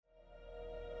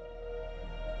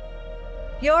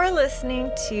You're listening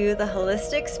to the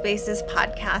Holistic Spaces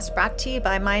podcast brought to you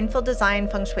by Mindful Design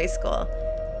Feng Shui School.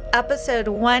 Episode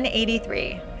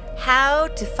 183, How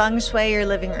to Feng Shui Your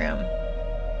Living Room.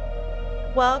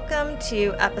 Welcome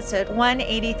to episode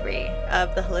 183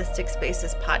 of the Holistic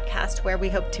Spaces podcast, where we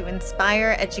hope to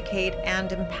inspire, educate,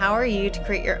 and empower you to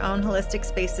create your own holistic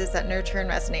spaces that nurture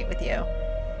and resonate with you.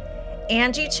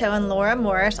 Angie Cho and Laura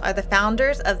Morris are the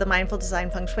founders of the Mindful Design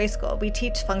Feng Shui School. We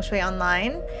teach Feng Shui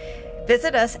online.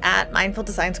 Visit us at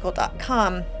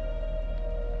mindfuldesignschool.com.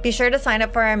 Be sure to sign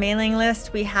up for our mailing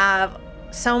list. We have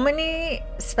so many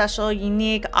special,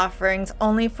 unique offerings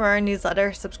only for our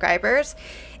newsletter subscribers.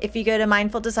 If you go to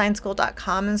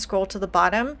mindfuldesignschool.com and scroll to the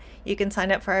bottom, you can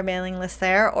sign up for our mailing list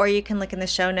there, or you can look in the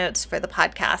show notes for the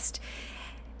podcast.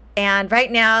 And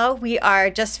right now, we are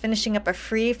just finishing up a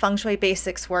free Feng Shui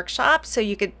Basics workshop, so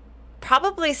you could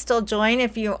probably still join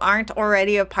if you aren't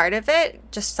already a part of it.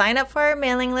 Just sign up for our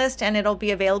mailing list and it'll be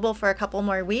available for a couple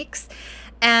more weeks.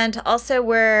 And also,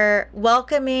 we're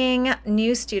welcoming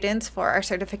new students for our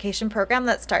certification program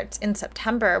that starts in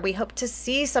September. We hope to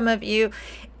see some of you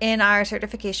in our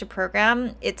certification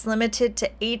program. It's limited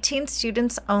to 18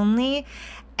 students only.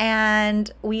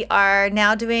 And we are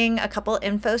now doing a couple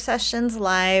info sessions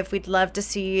live. We'd love to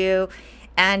see you.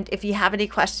 And if you have any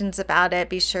questions about it,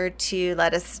 be sure to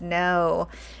let us know.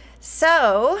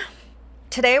 So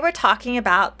today we're talking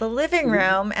about the living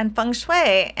room and Feng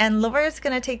Shui, and Laura's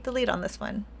going to take the lead on this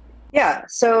one. Yeah,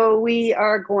 so we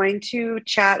are going to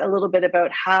chat a little bit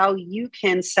about how you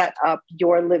can set up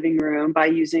your living room by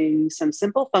using some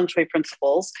simple Feng Shui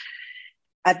principles.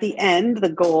 At the end, the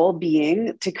goal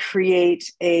being to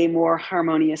create a more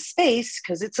harmonious space,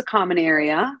 because it's a common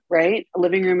area, right? A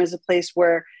living room is a place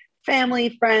where family,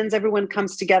 friends, everyone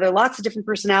comes together, lots of different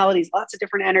personalities, lots of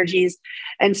different energies.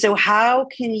 And so how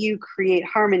can you create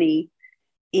harmony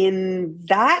in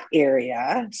that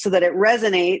area so that it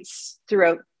resonates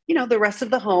throughout, the rest of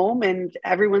the home and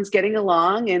everyone's getting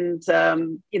along and,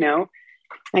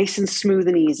 nice and smooth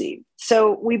and easy.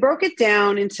 So we broke it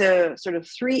down into sort of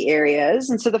three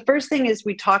areas. And so the first thing is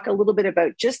we talk a little bit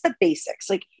about just the basics.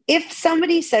 Like if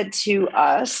somebody said to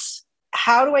us,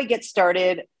 how do I get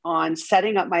started on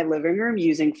setting up my living room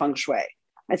using Feng Shui?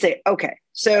 I'd say, okay,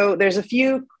 so there's a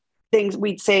few things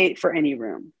we'd say for any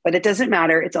room, but it doesn't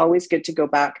matter. It's always good to go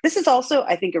back. This is also,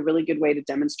 I think, a really good way to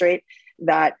demonstrate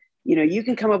that, you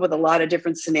can come up with a lot of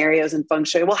different scenarios in Feng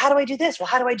Shui. Well, how do I do this? Well,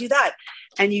 how do I do that?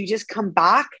 And you just come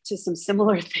back to some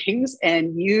similar things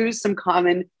and use some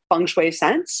common Feng Shui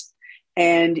sense,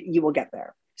 and you will get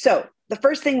there. So the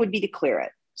first thing would be to clear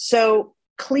it. So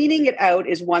cleaning it out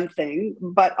is one thing,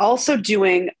 but also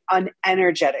doing an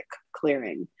energetic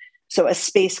clearing. So a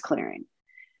space clearing.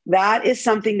 That is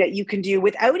something that you can do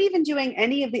without even doing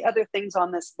any of the other things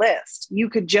on this list. You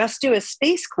could just do a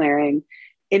space clearing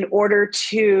in order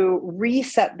to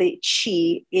reset the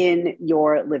chi in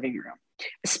your living room,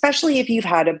 especially if you've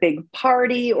had a big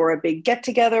party or a big get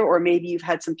together, or maybe you've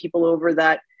had some people over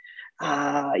that,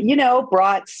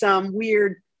 brought some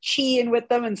weird chi in with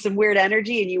them and some weird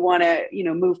energy, and you want to,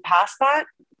 move past that.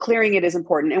 Clearing it is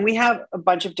important. And we have a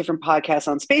bunch of different podcasts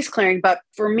on space clearing, but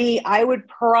for me, I would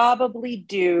probably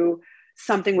do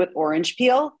something with orange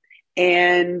peel.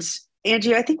 And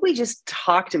Angie, I think we just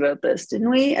talked about this, didn't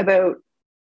we? About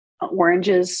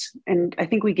oranges. And I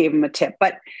think we gave them a tip,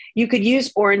 but you could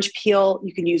use orange peel.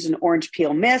 You can use an orange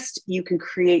peel mist. You can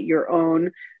create your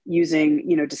own using,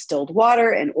 distilled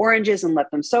water and oranges and let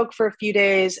them soak for a few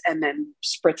days and then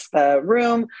spritz the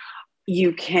room.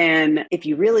 You can, if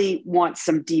you really want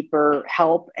some deeper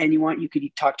help and you could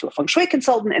talk to a Feng Shui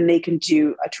consultant and they can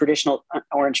do a traditional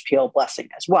orange peel blessing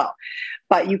as well.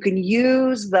 But you can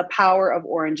use the power of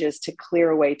oranges to clear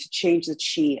away, to change the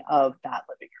chi of that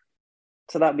living room.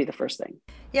 So that would be the first thing.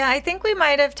 Yeah, I think we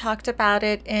might have talked about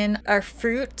it in our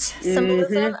fruit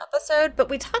symbolism episode, but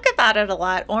we talk about it a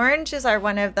lot. Oranges are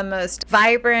one of the most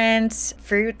vibrant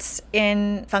fruits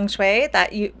in Feng Shui,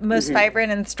 most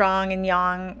vibrant and strong and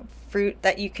yang fruit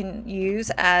that you can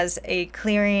use as a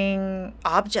clearing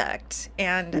object.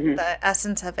 And the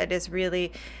essence of it is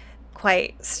really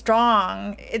quite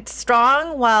strong. It's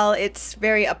strong while it's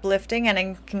very uplifting and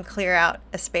it can clear out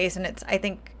a space. And it's, I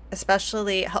think,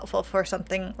 especially helpful for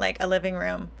something like a living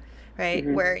room, right?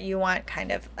 Where you want kind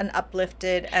of an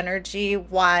uplifted energy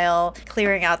while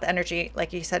clearing out the energy,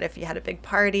 like you said, if you had a big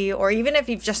party, or even if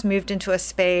you've just moved into a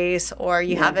space, or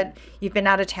you've been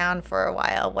out of town for a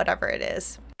while, whatever it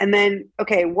is. And then,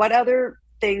 okay, what other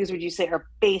things would you say are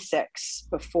basics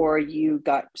before you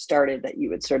got started that you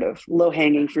would sort of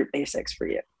low-hanging fruit basics for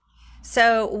you?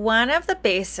 So one of the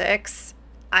basics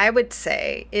I would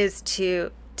say is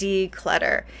to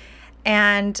declutter.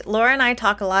 And Laura and I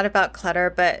talk a lot about clutter,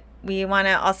 but we want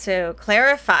to also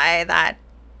clarify that,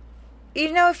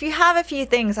 if you have a few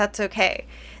things, that's okay.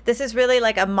 This is really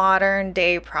like a modern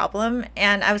day problem.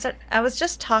 And I was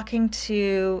just talking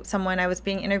to someone. I was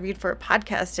being interviewed for a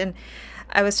podcast, and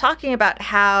I was talking about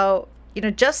how,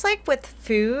 just like with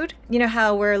food,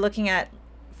 how we're looking at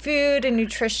food and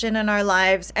nutrition in our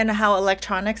lives and how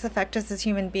electronics affect us as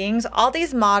human beings, all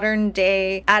these modern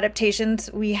day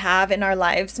adaptations we have in our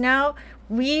lives now,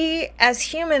 we as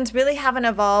humans really haven't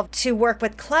evolved to work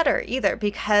with clutter either,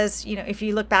 because, if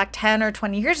you look back 10 or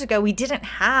 20 years ago, we didn't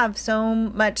have so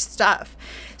much stuff.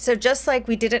 So just like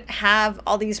we didn't have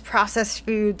all these processed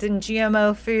foods and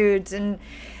GMO foods, and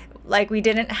like we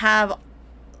didn't have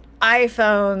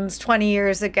iPhones 20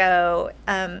 years ago,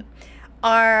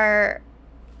 our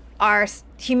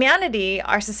humanity,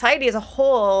 our society as a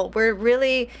whole, we're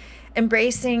really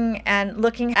embracing and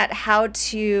looking at how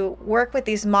to work with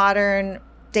these modern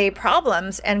day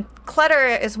problems, and clutter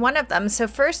is one of them. So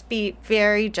first, be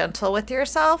very gentle with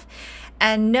yourself,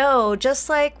 and know, just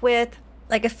like with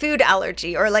like a food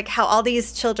allergy, or like how all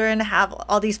these children have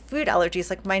all these food allergies,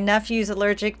 like my nephew's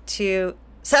allergic to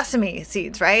sesame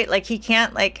seeds, right? Like he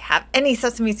can't like have any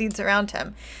sesame seeds around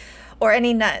him or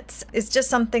any nuts. It's just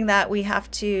something that we have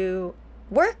to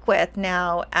work with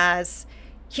now as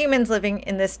humans living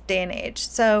in this day and age.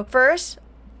 So first,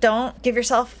 don't give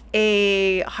yourself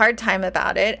a hard time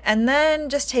about it, and then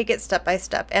just take it step by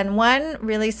step. And one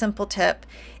really simple tip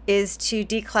is to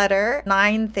declutter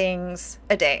 9 things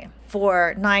a day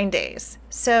for 9 days.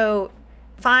 So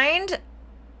find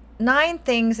 9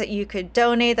 things that you could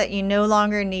donate that you no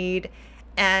longer need,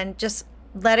 and just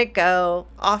let it go,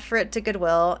 offer it to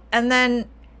Goodwill, and then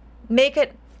make a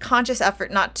conscious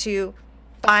effort not to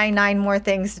buy 9 more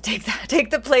things to take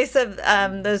the place of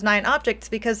those 9 objects,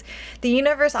 because the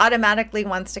universe automatically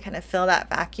wants to kind of fill that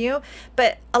vacuum.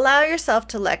 But allow yourself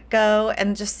to let go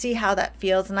and just see how that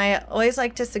feels. And I always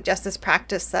like to suggest this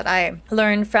practice that I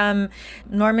learned from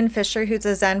Norman Fisher, who's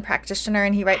a Zen practitioner,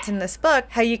 and he writes in this book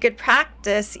how you could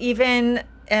practice, even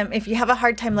if you have a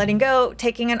hard time letting go,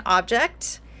 taking an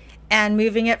object and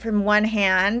moving it from one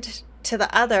hand to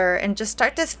the other, and just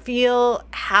start to feel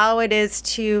how it is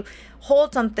to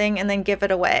hold something and then give it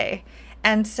away.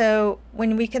 And so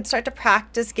when we can start to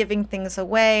practice giving things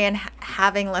away and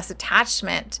having less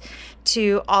attachment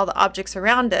to all the objects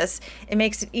around us, it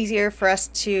makes it easier for us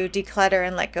to declutter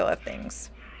and let go of things.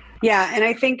 Yeah. And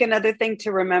I think another thing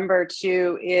to remember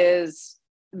too is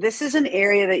this is an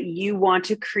area that you want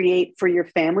to create for your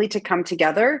family to come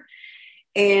together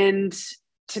and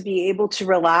to be able to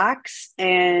relax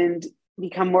and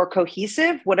become more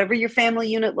cohesive, whatever your family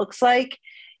unit looks like.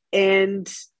 And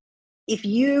if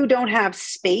you don't have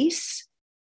space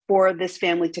for this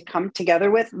family to come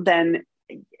together with, then,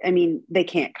 I mean, they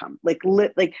can't come. Like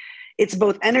it's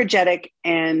both energetic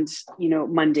and,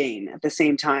 mundane at the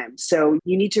same time. So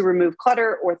you need to remove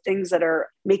clutter or things that are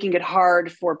making it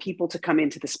hard for people to come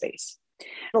into the space.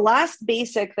 The last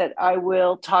basic that I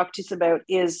will talk to us about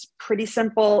is pretty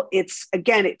simple. It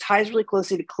ties really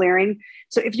closely to clearing.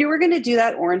 So if you were going to do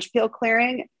that orange peel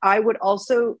clearing, I would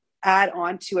also add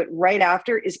on to it right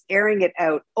after is airing it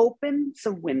out. Open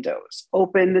some windows,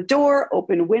 open the door,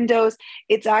 open windows.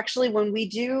 It's actually when we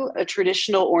do a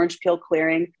traditional orange peel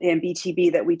clearing in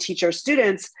BTB that we teach our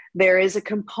students, there is a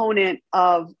component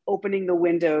of opening the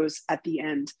windows at the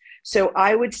end. So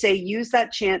I would say use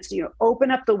that chance to, open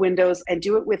up the windows and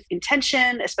do it with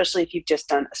intention, especially if you've just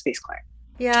done a space clearing.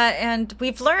 Yeah, and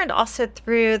we've learned also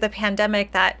through the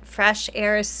pandemic that fresh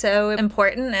air is so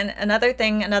important. And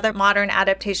another modern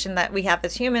adaptation that we have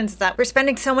as humans is that we're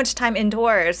spending so much time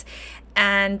indoors,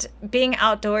 and being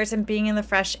outdoors and being in the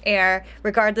fresh air,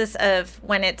 regardless of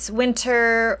when it's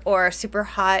winter or super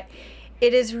hot,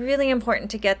 it is really important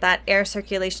to get that air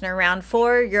circulation around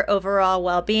for your overall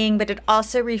well-being, but it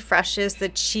also refreshes the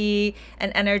chi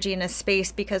and energy in a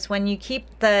space, because when you keep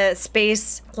the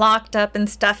space locked up and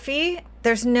stuffy,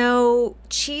 there's no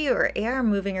chi or air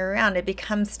moving around. It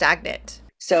becomes stagnant.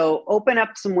 So open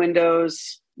up some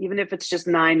windows, even if it's just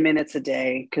 9 minutes a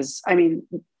day. Because,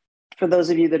 for those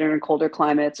of you that are in colder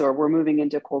climates or we're moving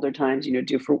into colder times,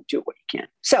 do what you can.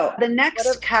 So the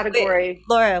next category. Wait,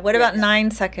 Laura, what about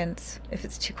 9 seconds if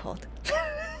it's too cold?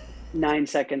 9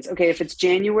 seconds. Okay, if it's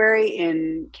January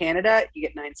in Canada, you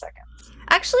get 9 seconds.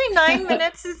 Actually, 9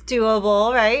 minutes is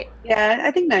doable, right? Yeah,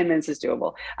 I think 9 minutes is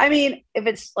doable. If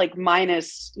it's like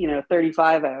minus,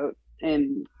 35 out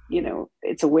and,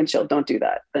 it's a wind chill, don't do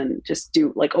that. Then just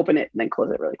open it and then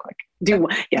close it really quick.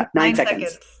 9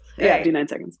 seconds. Right. Yeah, do 9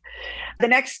 seconds. The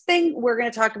next thing we're going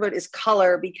to talk about is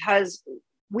color, because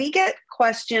we get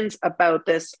questions about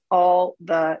this all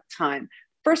the time.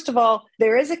 First of all,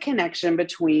 there is a connection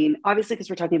between, obviously, because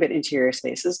we're talking about interior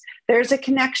spaces, there's a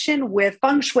connection with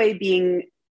feng shui being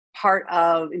part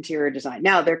of interior design.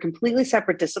 Now, they're completely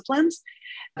separate disciplines.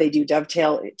 They do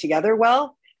dovetail together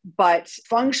well, but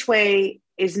feng shui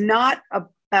is not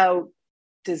about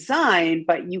design,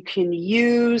 but you can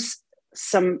use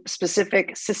some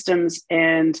specific systems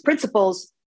and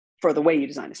principles for the way you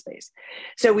design a space.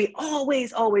 So we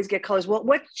always get colors. Well,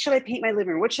 what should I paint my living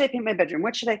room? What should I paint my bedroom?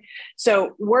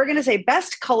 So we're going to say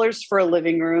best colors for a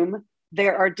living room.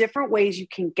 There are different ways you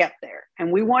can get there.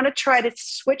 And we want to try to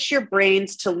switch your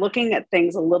brains to looking at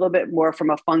things a little bit more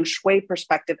from a feng shui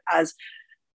perspective as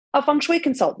a feng shui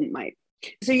consultant might.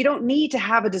 So you don't need to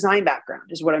have a design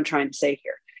background is what I'm trying to say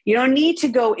here. You don't need to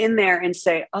go in there and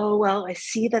say, oh, well, I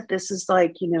see that this is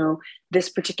like, this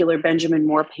particular Benjamin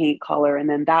Moore paint color, and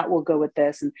then that will go with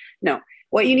this. And no,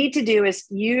 what you need to do is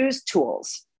use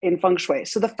tools in feng shui.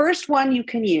 So the first one you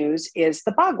can use is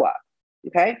the bagua,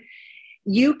 okay?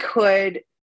 You could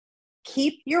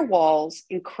keep your walls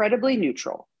incredibly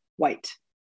neutral, white.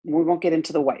 We won't get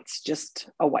into the whites,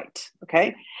 just a white,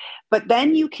 okay? But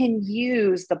then you can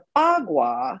use the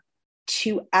bagua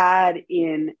to add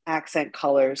in accent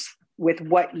colors with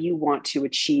what you want to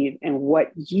achieve and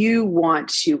what you want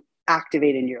to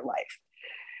activate in your life.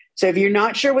 So if you're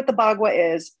not sure what the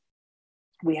bagua is,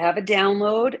 we have a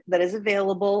download that is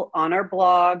available on our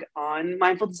blog on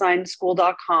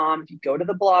mindfuldesignschool.com. If you go to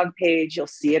the blog page, you'll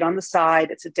see it on the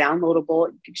side. It's a downloadable.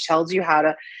 It tells you how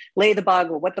to lay the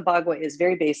bagua, what the bagua is,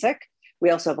 very basic. We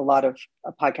also have a lot of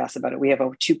podcasts about it. We have a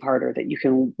 2-parter that you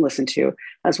can listen to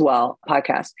as well,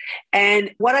 podcast.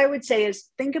 And what I would say is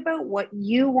think about what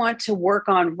you want to work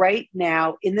on right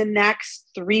now in the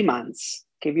next 3 months.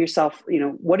 Give yourself,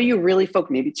 what are you really focused?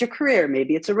 Maybe it's your career,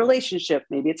 maybe it's a relationship,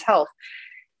 maybe it's health.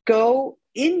 Go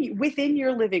in within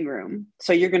your living room.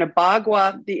 So you're going to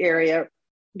bagua the area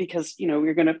because,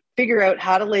 you're going to figure out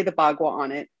how to lay the bagua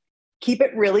on it. Keep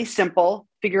it really simple.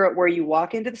 Figure out where you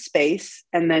walk into the space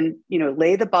and then,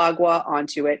 lay the bagua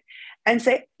onto it and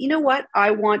say, you know what? I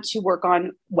want to work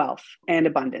on wealth and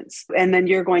abundance. And then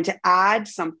you're going to add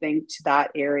something to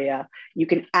that area. You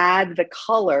can add the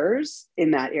colors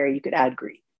in that area. You could add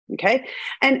green. Okay.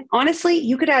 And honestly,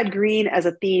 you could add green as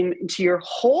a theme into your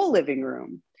whole living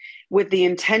room with the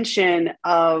intention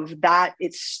of that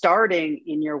it's starting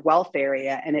in your wealth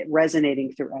area and it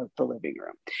resonating throughout the living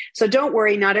room. So don't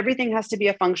worry, not everything has to be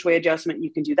a feng shui adjustment. You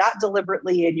can do that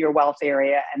deliberately in your wealth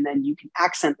area, and then you can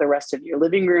accent the rest of your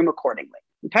living room accordingly.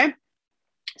 Okay.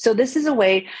 So this is a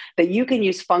way that you can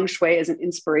use feng shui as an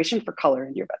inspiration for color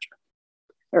in your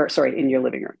bedroom, in your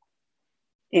living room.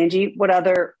 Angie, what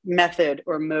other method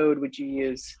or mode would you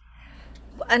use?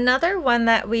 Another one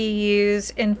that we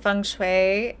use in feng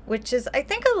shui, which is I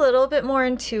think a little bit more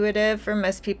intuitive for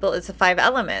most people, is the 5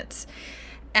 elements.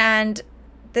 And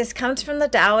this comes from the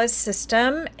Taoist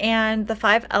system, and the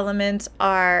 5 elements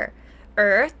are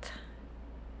earth,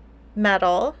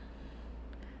 metal,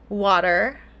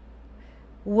 water,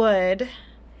 wood,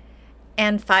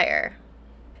 and fire.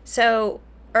 So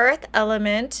earth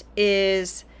element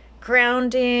is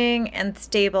grounding and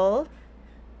stable,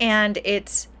 and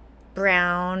it's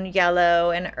brown,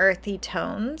 yellow, and earthy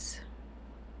tones.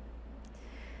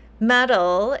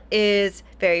 Metal is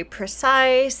very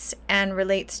precise and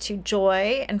relates to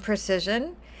joy and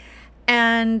precision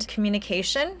and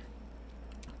communication,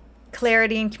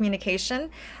 clarity and communication.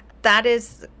 That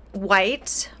is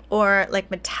white or like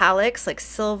metallics like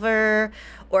silver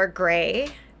or gray.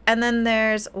 And then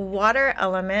there's water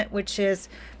element, which is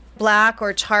black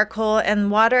or charcoal,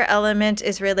 and water element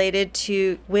is related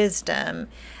to wisdom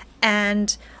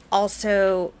and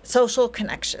also social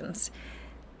connections.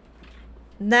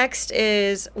 Next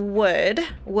is wood.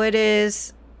 Wood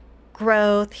is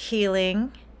growth,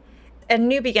 healing, and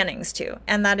new beginnings too.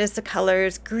 And that is the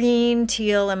colors green,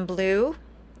 teal, and blue.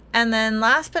 And then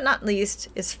last but not least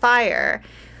is fire.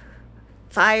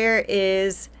 Fire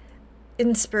is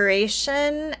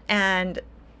inspiration and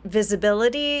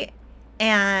visibility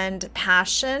and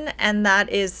passion. And that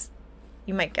is,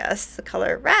 you might guess, the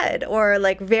color red, or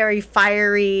like very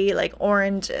fiery, like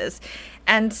oranges.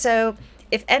 And so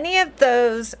if any of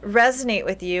those resonate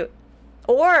with you,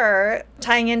 or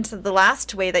tying into the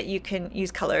last way that you can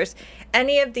use colors,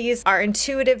 any of these are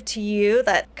intuitive to you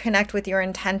that connect with your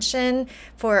intention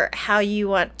for how you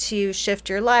want to shift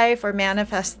your life or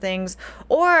manifest things,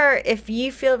 or if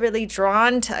you feel really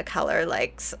drawn to a color,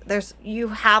 like you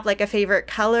have like a favorite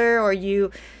color, or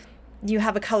you you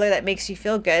have a color that makes you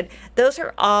feel good. Those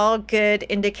are all good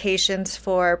indications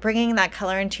for bringing that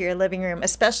color into your living room,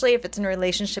 especially if it's in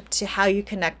relationship to how you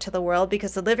connect to the world,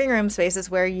 because the living room space is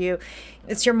where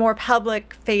it's your more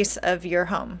public face of your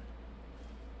home.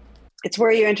 It's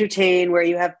where you entertain, where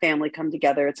you have family come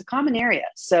together. It's a common area.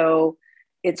 So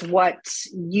it's what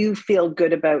you feel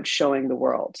good about showing the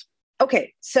world.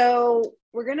 Okay, so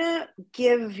we're going to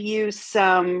give you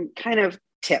some kind of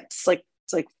tips,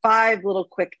 it's like 5 little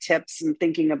quick tips in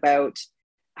thinking about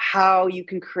how you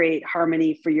can create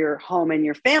harmony for your home and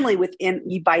your family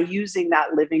by using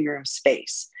that living room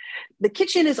space. The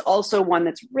kitchen is also one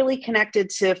that's really connected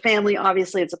to family.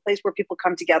 Obviously, it's a place where people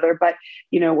come together, but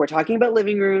we're talking about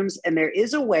living rooms, and there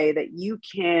is a way that you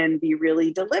can be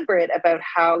really deliberate about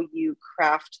how you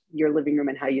craft your living room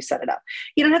and how you set it up.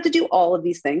 You don't have to do all of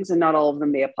these things, and not all of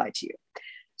them may apply to you.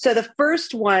 So the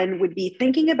first one would be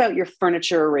thinking about your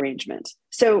furniture arrangement.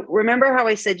 So remember how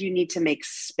I said you need to make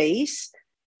space?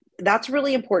 That's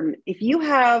really important. If you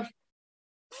have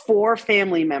 4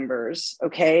 family members,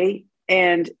 okay,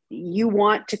 and you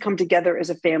want to come together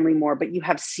as a family more, but you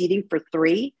have seating for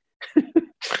 3,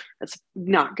 that's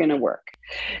not going to work.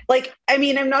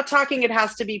 I'm not talking it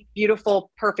has to be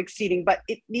beautiful, perfect seating, but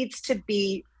it needs to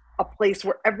be a place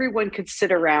where everyone could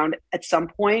sit around at some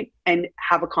point and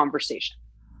have a conversation.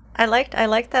 I liked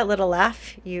that little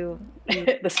laugh you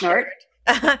the snort.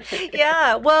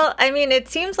 Yeah, well, it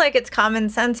seems like it's common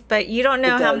sense, but you don't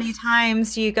know how many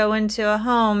times you go into a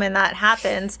home and that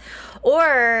happens,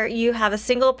 or you have a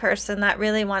single person that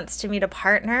really wants to meet a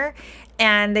partner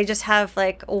and they just have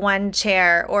like one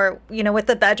chair, or with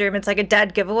the bedroom, it's like a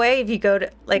dead giveaway. If you go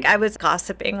to, I was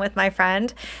gossiping with my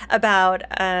friend about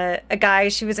a guy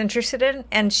she was interested in,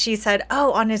 and she said,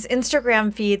 oh, on his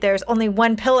Instagram feed there's only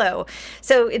one pillow,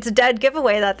 so it's a dead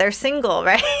giveaway that they're single,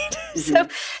 right?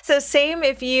 Mm-hmm. So same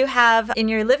if you have in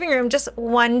your living room just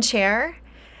one chair.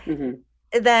 Mm-hmm.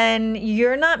 Then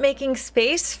you're not making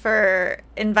space for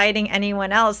inviting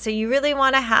anyone else. So you really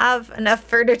want to have enough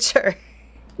furniture.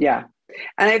 Yeah.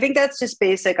 And I think that's just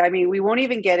basic. We won't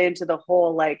even get into the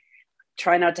whole,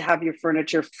 try not to have your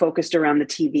furniture focused around the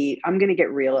TV. I'm going to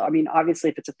get real. Obviously,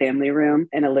 if it's a family room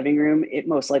and a living room, it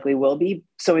most likely will be.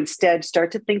 So instead, start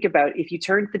to think about, if you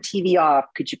turned the TV off,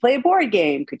 could you play a board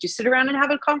game? Could you sit around and have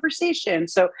a conversation?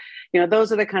 So,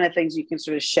 those are the kind of things you can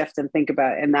sort of shift and think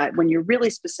about. And that when you're really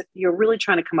specific, you're really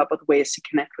trying to come up with ways to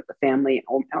connect with the family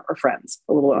or friends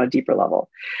a little on a deeper level.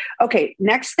 Okay,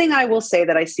 next thing I will say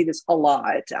that I see this a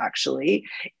lot, actually,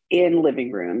 in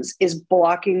living rooms is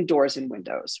blocking doors and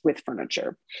windows with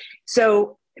furniture.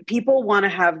 So people want to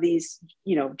have these,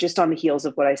 just on the heels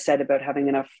of what I said about having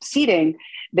enough seating,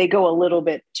 they go a little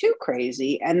bit too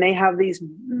crazy and they have these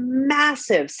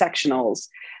massive sectionals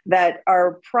that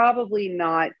are probably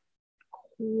not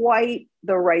quite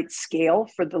the right scale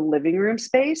for the living room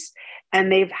space.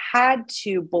 And they've had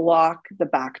to block the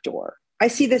back door. I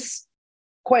see this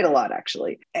quite a lot,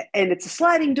 actually. And it's a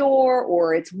sliding door,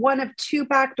 or it's one of 2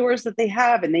 back doors that they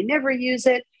have and they never use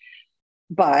it.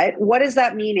 But what does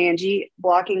that mean, Angie,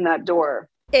 blocking that door?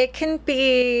 It can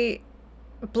be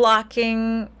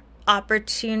blocking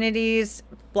opportunities,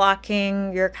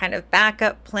 blocking your kind of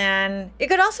backup plan. It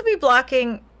could also be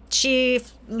blocking chi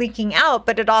leaking out,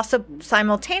 but it also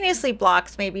simultaneously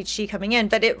blocks maybe chi coming in.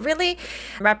 But it really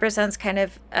represents kind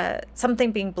of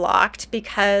something being blocked,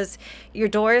 because your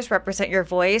doors represent your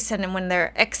voice, and when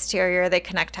they're exterior, they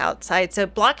connect outside. So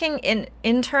blocking an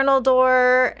internal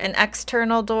door, an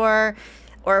external door,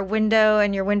 or a window,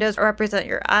 and your windows represent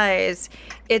your eyes,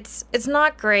 it's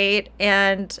not great.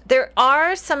 And there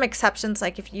are some exceptions,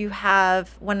 like if you have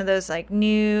one of those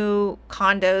new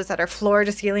condos that are floor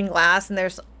to ceiling glass and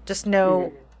there's just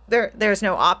there's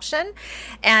no option.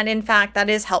 And in fact, that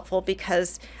is helpful,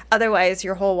 because otherwise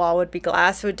your whole wall would be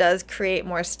glass. So it does create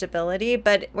more stability.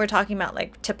 But we're talking about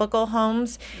typical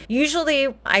homes.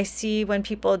 Usually I see when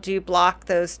people do block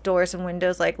those doors and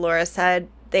windows, like Laura said,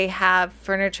 they have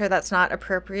furniture that's not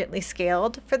appropriately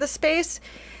scaled for the space,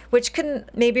 which can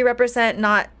maybe represent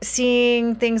not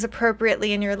seeing things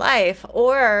appropriately in your life,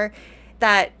 or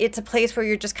that it's a place where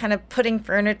you're just kind of putting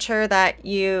furniture that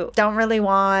you don't really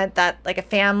want, that like a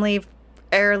family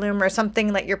heirloom or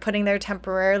something that you're putting there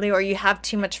temporarily, or you have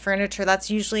too much furniture. That's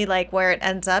usually where it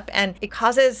ends up, and it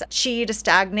causes chi to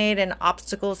stagnate and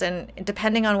obstacles, and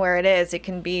depending on where it is, it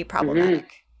can be problematic.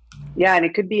 Mm-hmm. Yeah, and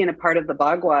it could be in a part of the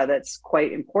bagua that's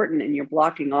quite important, and you're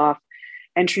blocking off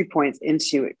entry points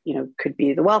into it. Could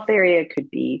be the wealth area, could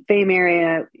be fame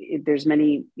area. There's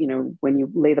many, when you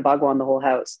lay the bagua on the whole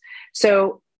house.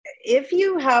 So if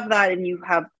you have that and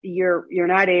you're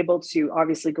not able to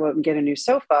obviously go out and get a new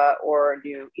sofa or a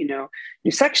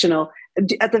new sectional,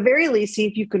 at the very least, see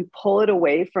if you can pull it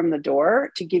away from the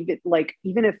door to give it like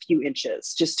even a few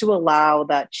inches, just to allow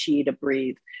that chi to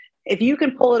breathe. If you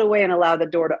can pull it away and allow the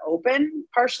door to open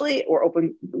partially or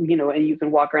open, and you can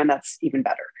walk around, that's even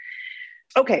better.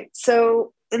 Okay.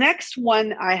 So the next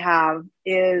one I have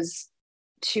is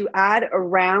to add a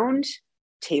round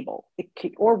table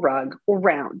or rug or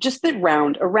round, just a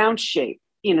round shape.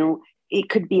 It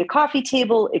could be a coffee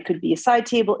table, it could be a side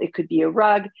table, it could be a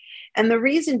rug. And the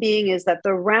reason being is that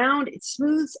the round, it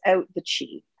smooths out the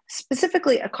chi.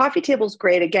 Specifically, a coffee table is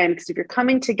great, again, because if you're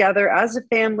coming together as a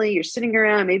family, you're sitting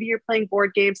around, maybe you're playing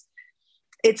board games,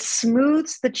 it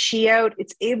smooths the chi out.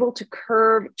 It's able to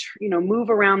curve, move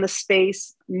around the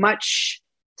space much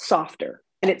softer,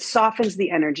 and it softens the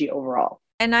energy overall.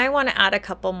 And I want to add a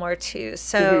couple more too.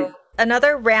 So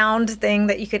another round thing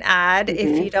that you can add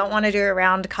if you don't want to do a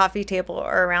round coffee table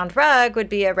or a round rug would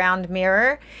be a round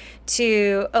mirror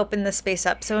to open the space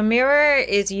up. So a mirror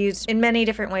is used in many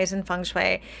different ways in feng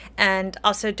shui, and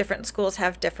also different schools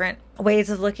have different ways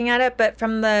of looking at it. But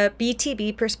from the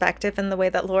BTB perspective and the way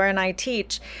that Laura and I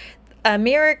teach, a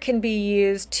mirror can be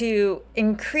used to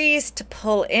increase, to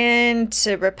pull in,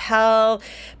 to repel,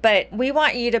 but we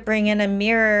want you to bring in a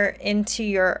mirror into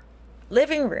your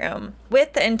living room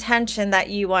with the intention that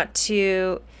you want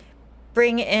to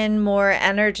bring in more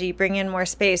energy, bring in more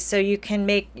space, so you can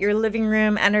make your living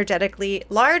room energetically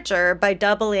larger by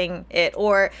doubling it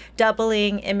or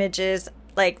doubling images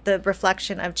like the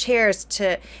reflection of chairs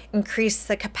to increase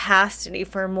the capacity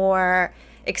for more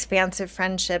expansive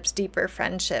friendships, deeper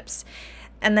friendships.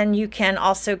 And then you can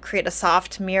also create a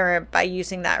soft mirror by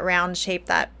using that round shape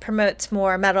that promotes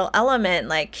more metal element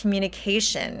like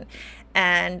communication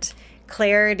and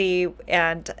clarity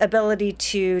and ability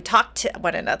to talk to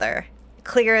one another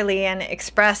clearly and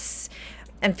express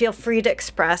and feel free to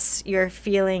express your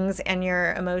feelings and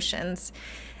your emotions.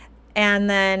 And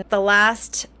then the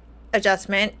last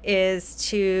adjustment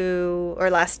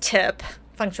last tip,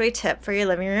 feng shui tip for your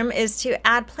living room is to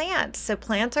add plants. So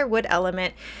plants are wood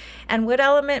element, and wood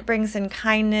element brings in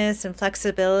kindness and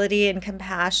flexibility and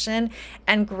compassion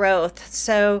and growth.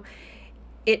 So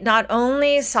it not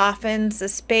only softens the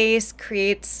space,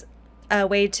 creates a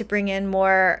way to bring in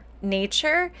more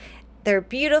nature, they're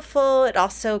beautiful. It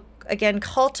also, again,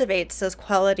 cultivates those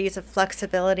qualities of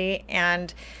flexibility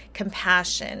and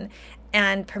compassion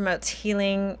and promotes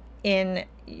healing in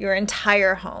your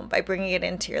entire home by bringing it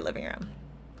into your living room.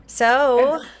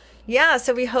 So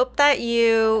we hope that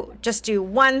you just do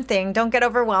one thing. Don't get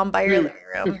overwhelmed by your living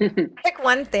room. Pick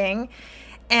one thing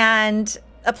and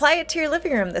apply it to your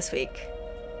living room this week.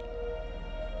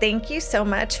 Thank you so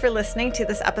much for listening to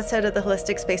this episode of the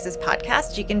Holistic Spaces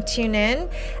podcast. You can tune in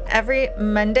every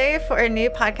Monday for a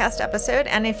new podcast episode.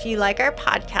 And if you like our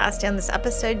podcast and this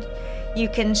episode, you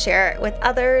can share it with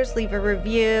others, leave a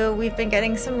review. We've been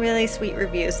getting some really sweet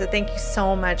reviews. So thank you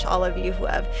so much, all of you who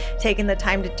have taken the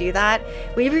time to do that.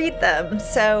 We read them.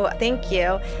 So thank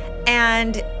you.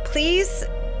 And please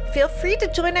feel free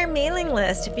to join our mailing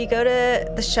list. If you go to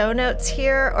the show notes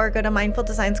here or go to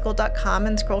mindfuldesignschool.com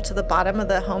and scroll to the bottom of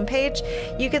the homepage,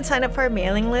 you can sign up for our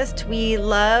mailing list. We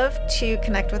love to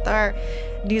connect with our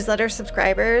newsletter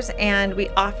subscribers, and we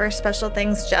offer special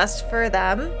things just for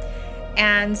them.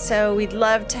 And so we'd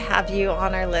love to have you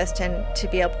on our list and to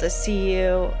be able to see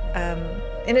you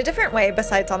in a different way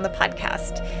besides on the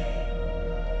podcast.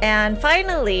 And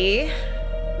finally,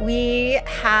 we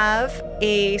have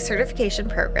a certification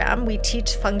program. We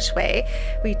teach feng shui.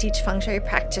 We teach feng shui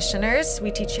practitioners.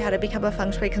 We teach you how to become a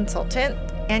feng shui consultant.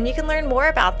 And you can learn more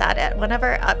about that at one of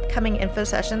our upcoming info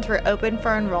sessions. We're open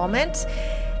for enrollment.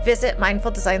 Visit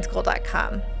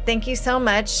mindfuldesignschool.com. Thank you so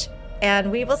much, and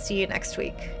we will see you next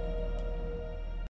week.